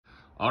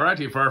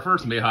Alrighty, for our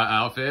first Miha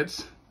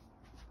outfits.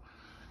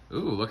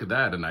 Ooh, look at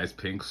that. A nice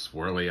pink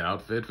swirly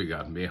outfit. We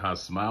got Miha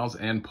smiles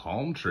and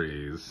palm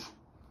trees.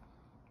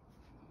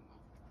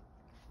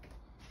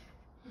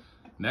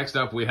 Next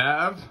up we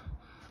have,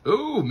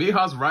 ooh,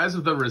 Miha's Rise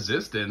of the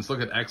Resistance.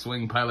 Look at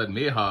X-Wing pilot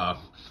Miha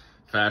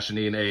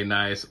fashioning a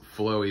nice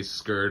flowy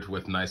skirt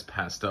with nice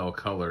pastel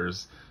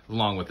colors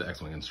along with the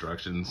X-Wing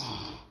instructions.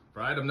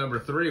 For item number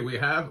 3, we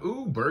have,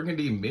 ooh,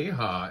 burgundy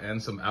Miha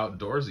and some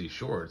outdoorsy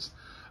shorts.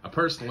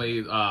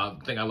 Personally,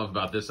 thing I love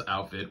about this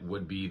outfit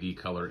would be the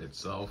color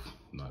itself.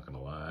 I'm not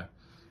gonna lie.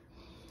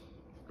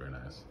 Very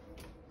nice.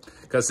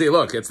 Cause see,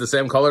 look, it's the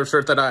same color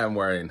shirt that I am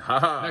wearing.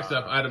 Haha. Next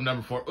up, item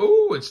number 4.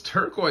 Ooh, it's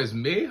turquoise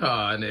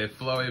Miha and a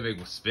flowy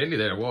big spinny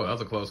there. Whoa, that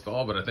was a close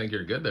call, but I think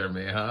you're good there,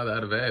 Miha.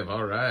 That babe.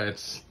 All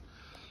right.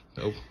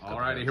 Nope.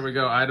 Alrighty, here we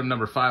go. Item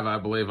number 5, I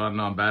believe.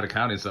 I'm bad at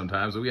counting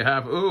sometimes. We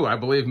have, ooh, I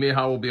believe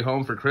Miha will be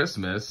home for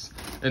Christmas.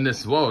 In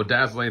this, whoa,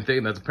 dazzling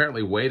thing that's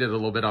apparently weighted a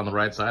little bit on the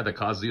right side that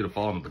causes you to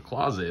fall into the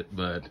closet,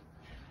 but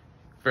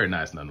very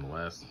nice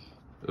nonetheless.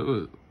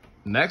 Ooh.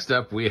 Next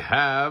up, we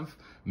have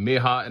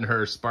Miha in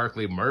her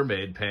sparkly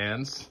mermaid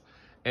pants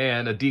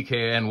and a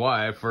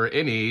DKNY for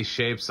any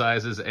shape,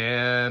 sizes,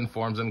 and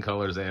forms and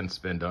colors and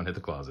spin. Don't hit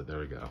the closet. There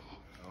we go.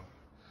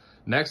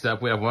 Next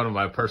up, we have one of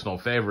my personal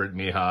favorite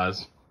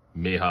Mihas.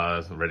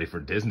 Miha's ready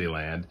for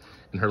Disneyland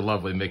in her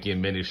lovely Mickey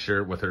and Minnie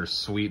shirt with her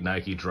sweet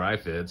Nike dry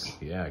fits.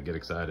 Yeah, get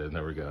excited.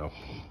 There we go.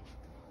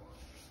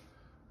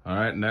 All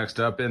right, next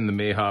up in the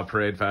Miha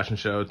Parade Fashion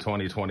Show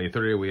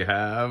 2023, we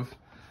have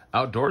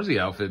outdoorsy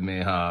outfit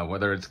Miha.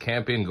 Whether it's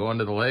camping, going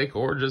to the lake,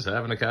 or just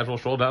having a casual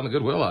stroll down the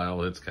Goodwill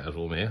aisle, it's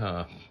casual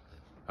Miha. All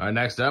right,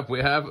 next up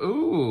we have,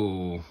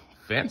 ooh,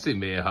 fancy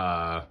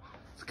Miha.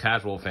 It's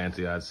casual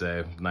fancy, I'd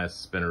say.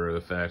 Nice spinneroo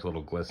effect,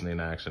 little glistening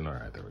action. All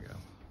right, there we go.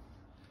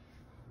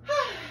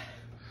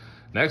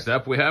 Next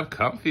up, we have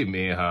comfy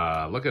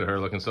Miha. Look at her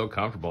looking so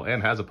comfortable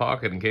and has a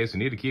pocket in case you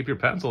need to keep your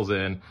pencils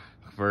in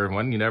for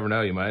when you never know,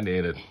 you might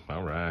need it.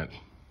 All right.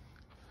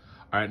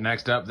 All right,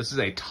 next up, this is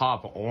a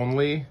top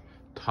only.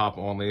 Top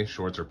only.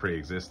 Shorts are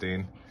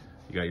pre-existing.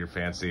 You got your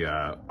fancy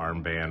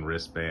armband,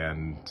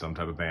 wristband, some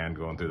type of band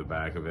going through the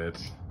back of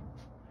it.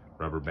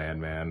 Rubber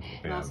band man. You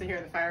can also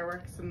hear the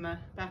fireworks in the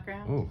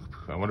background. Ooh,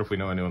 I wonder if we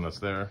know anyone that's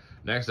there.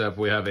 Next up,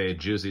 we have a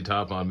juicy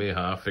top on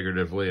Miha,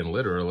 figuratively and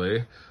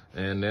literally.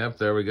 And yep,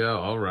 there we go.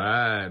 All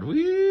right.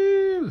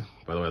 Woo!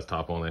 By the way, it's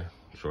top only.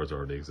 Shorts are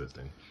already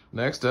existing.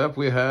 Next up,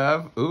 we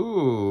have,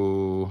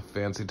 ooh,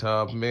 fancy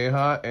top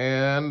Miha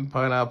and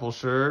pineapple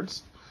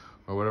shirts.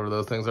 Or whatever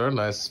those things are.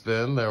 Nice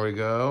spin. There we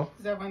go.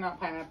 These are definitely not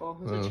pineapple.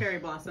 Those are cherry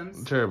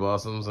blossoms. Cherry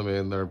blossoms. I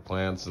mean, they're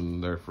plants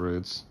and they're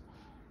fruits.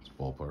 It's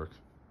ballpark.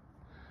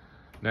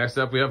 Next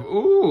up, we have,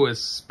 ooh, a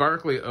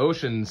sparkly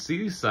ocean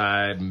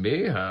seaside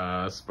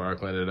Miha.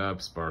 Sparkling it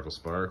up. Sparkle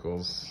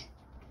sparkles.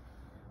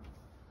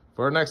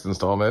 For our next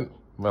installment,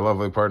 my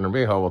lovely partner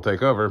Miha will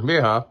take over.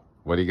 Miha,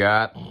 what do you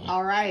got?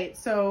 All right,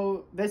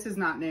 so this is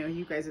not new.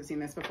 You guys have seen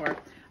this before.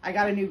 I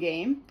got a new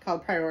game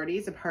called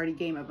Priorities, a party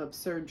game of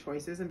absurd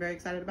choices I'm very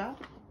excited about.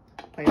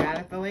 Play that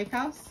at the lake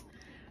house.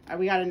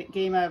 We got a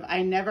game of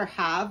I Never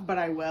Have, But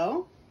I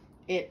Will.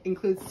 It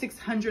includes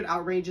 600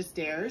 outrageous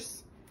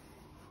dares,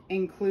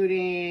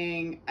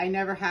 including I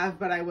Never Have,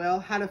 But I Will,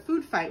 Had a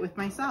Food Fight with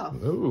Myself.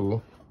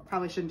 Ooh.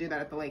 Probably shouldn't do that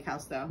at the lake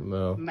house, though.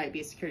 No. Might be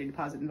a security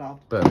deposit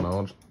involved. Bad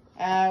knowledge.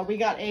 We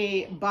got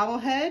a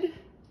bobblehead,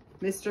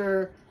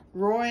 Mr.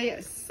 Roy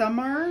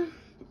Summer,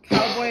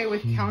 cowboy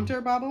with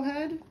counter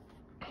bobblehead.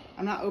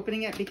 I'm not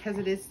opening it because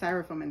it is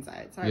styrofoam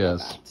inside. Sorry about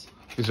that.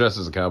 He's dressed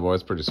as a cowboy.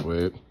 It's pretty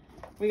sweet.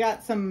 We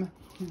got some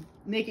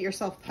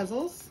make-it-yourself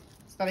puzzles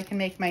so that I can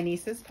make my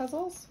niece's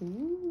puzzles.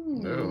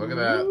 Ooh. Oh, look at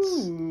that.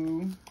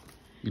 Ooh.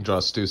 You can draw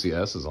Stussy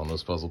S's on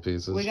those puzzle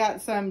pieces. We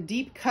got some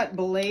deep cut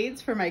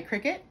blades for my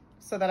Cricut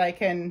so that I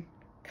can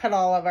cut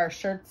all of our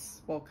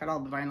shirts. Well, cut all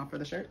the vinyl for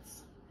the shirts.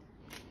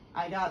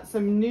 I got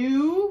some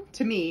new,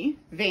 to me,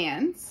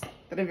 Vans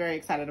that I'm very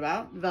excited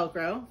about.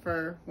 Velcro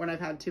for when I've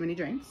had too many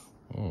drinks.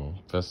 Oh,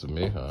 festive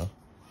Miha.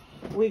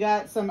 We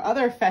got some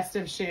other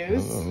festive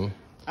shoes.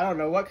 I don't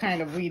know what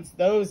kind of weeds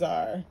those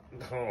are.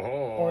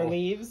 Or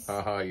leaves.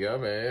 Haha,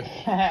 yummy.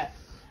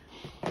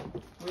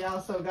 We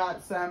also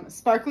got some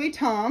sparkly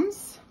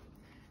Toms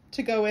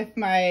to go with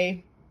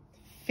my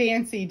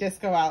fancy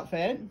disco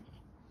outfit.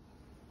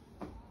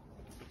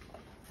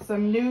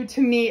 Some new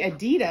to me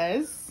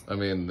Adidas. I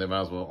mean, they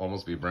might as well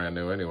almost be brand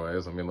new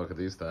anyways. I mean, look at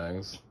these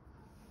things.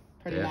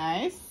 Pretty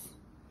nice.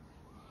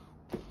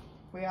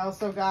 We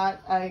also got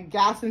a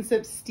Gas and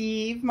Sip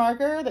Steve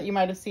marker that you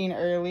might have seen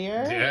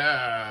earlier.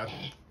 Yeah.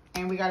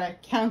 And we got a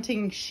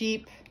Counting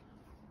Sheep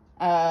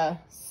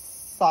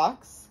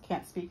socks.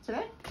 Can't speak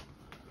today.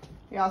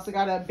 We also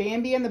got a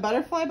Bambi and the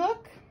Butterfly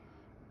book.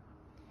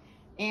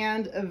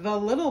 And the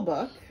Little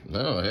Book.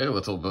 Oh, hey,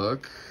 Little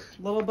Book.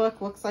 Little Book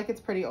looks like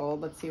it's pretty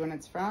old. Let's see when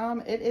it's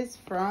from. It is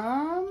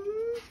from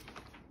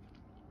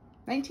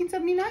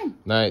 1979.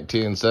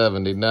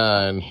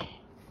 1979.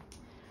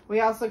 We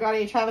also got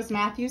a Travis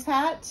Matthews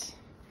hat.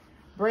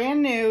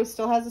 Brand new,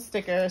 still has a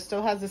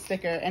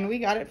sticker, and we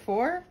got it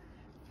for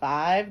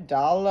 $5.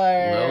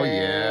 Oh,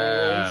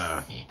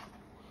 yeah.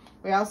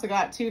 We also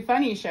got two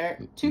funny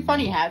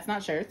hats,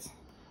 not shirts.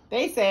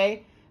 They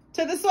say,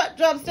 "To the sweat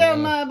drops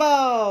down my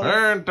balls."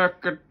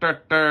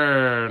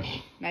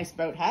 Nice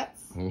boat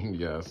hats.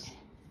 Yes.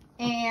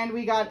 And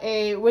we got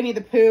a Winnie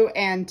the Pooh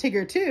and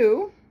Tigger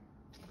 2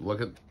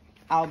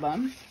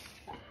 album.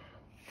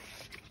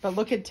 But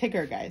look at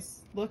Tigger,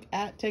 guys. Look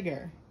at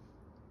Tigger.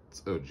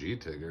 It's OG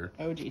Tigger.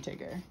 OG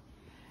Tigger.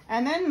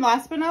 And then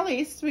last but not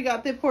least, we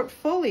got the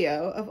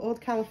portfolio of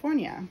Old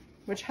California,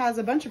 which has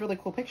a bunch of really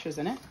cool pictures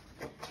in it.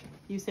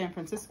 You San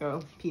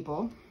Francisco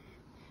people.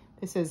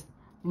 This is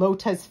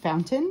Lota's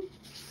Fountain.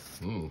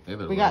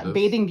 We got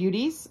Bathing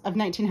Beauties of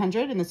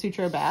 1900 in the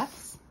Sutro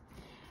Baths.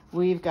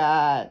 We've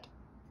got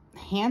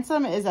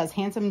Handsome is as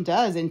Handsome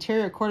Does,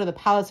 interior court of the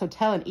Palace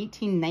Hotel in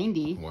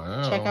 1890.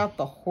 Wow. Check out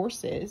the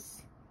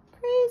horses.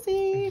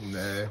 Crazy.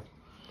 Nah.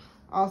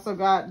 Also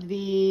got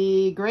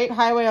the Great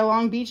Highway of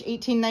Long Beach,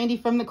 1890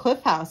 from the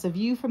Cliff House. A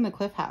view from the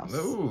Cliff House.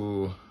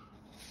 Ooh.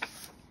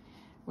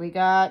 We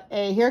got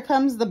a Here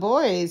Comes the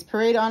Boys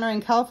parade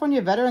honoring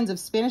California veterans of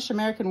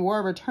Spanish-American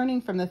War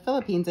returning from the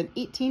Philippines in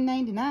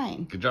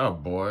 1899. Good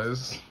job,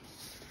 boys.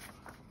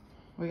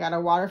 We got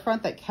a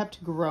waterfront that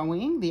kept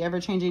growing, the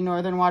ever-changing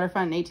northern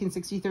waterfront in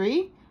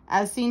 1863,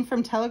 as seen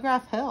from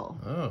Telegraph Hill.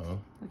 Oh.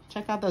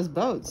 Check out those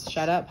boats.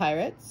 Shout out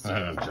pirates.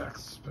 Jack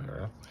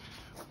Sparrow.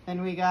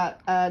 And we got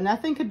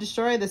Nothing Could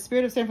Destroy the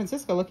Spirit of San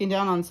Francisco looking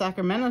down on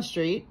Sacramento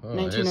Street,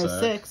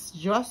 1906,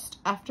 just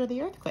after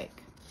the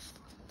earthquake.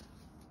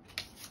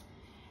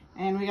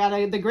 And we got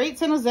the Great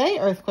San Jose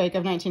Earthquake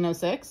of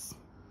 1906.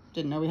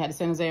 Didn't know we had a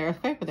San Jose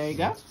earthquake, but there you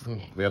go.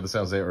 We have the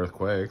San Jose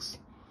earthquakes.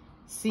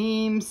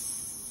 Seem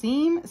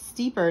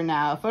steeper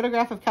now.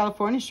 Photograph of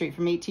California Street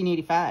from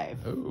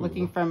 1885. Ooh.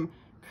 Looking from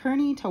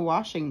Kearney to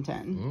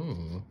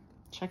Washington.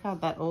 Check out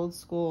that old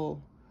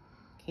school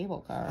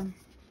cable car.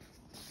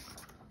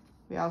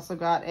 We also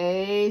got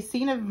a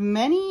scene of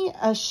many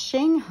a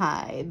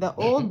Shanghai, the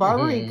old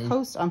Barbary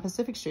Coast on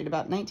Pacific Street,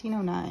 about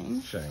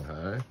 1909.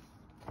 Shanghai.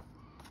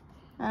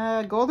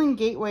 Golden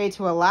Gateway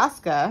to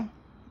Alaska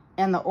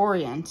and the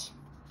Orient.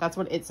 That's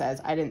what it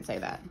says. I didn't say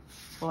that.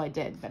 Well, I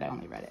did, but I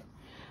only read it.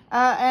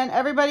 And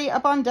everybody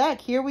up on deck.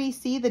 Here we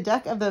see the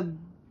deck of the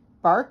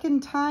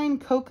Barkentine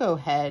Cocoa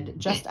Head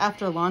just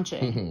after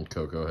launching.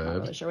 Cocoa Head. Not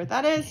really sure what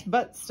that is,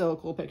 but still a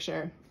cool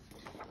picture.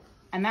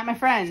 And that, my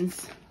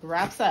friends,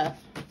 wraps up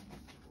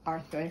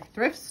our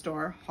thrift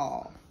store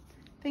haul.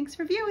 Thanks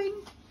for viewing.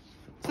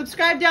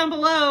 Subscribe down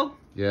below.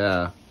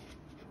 Yeah.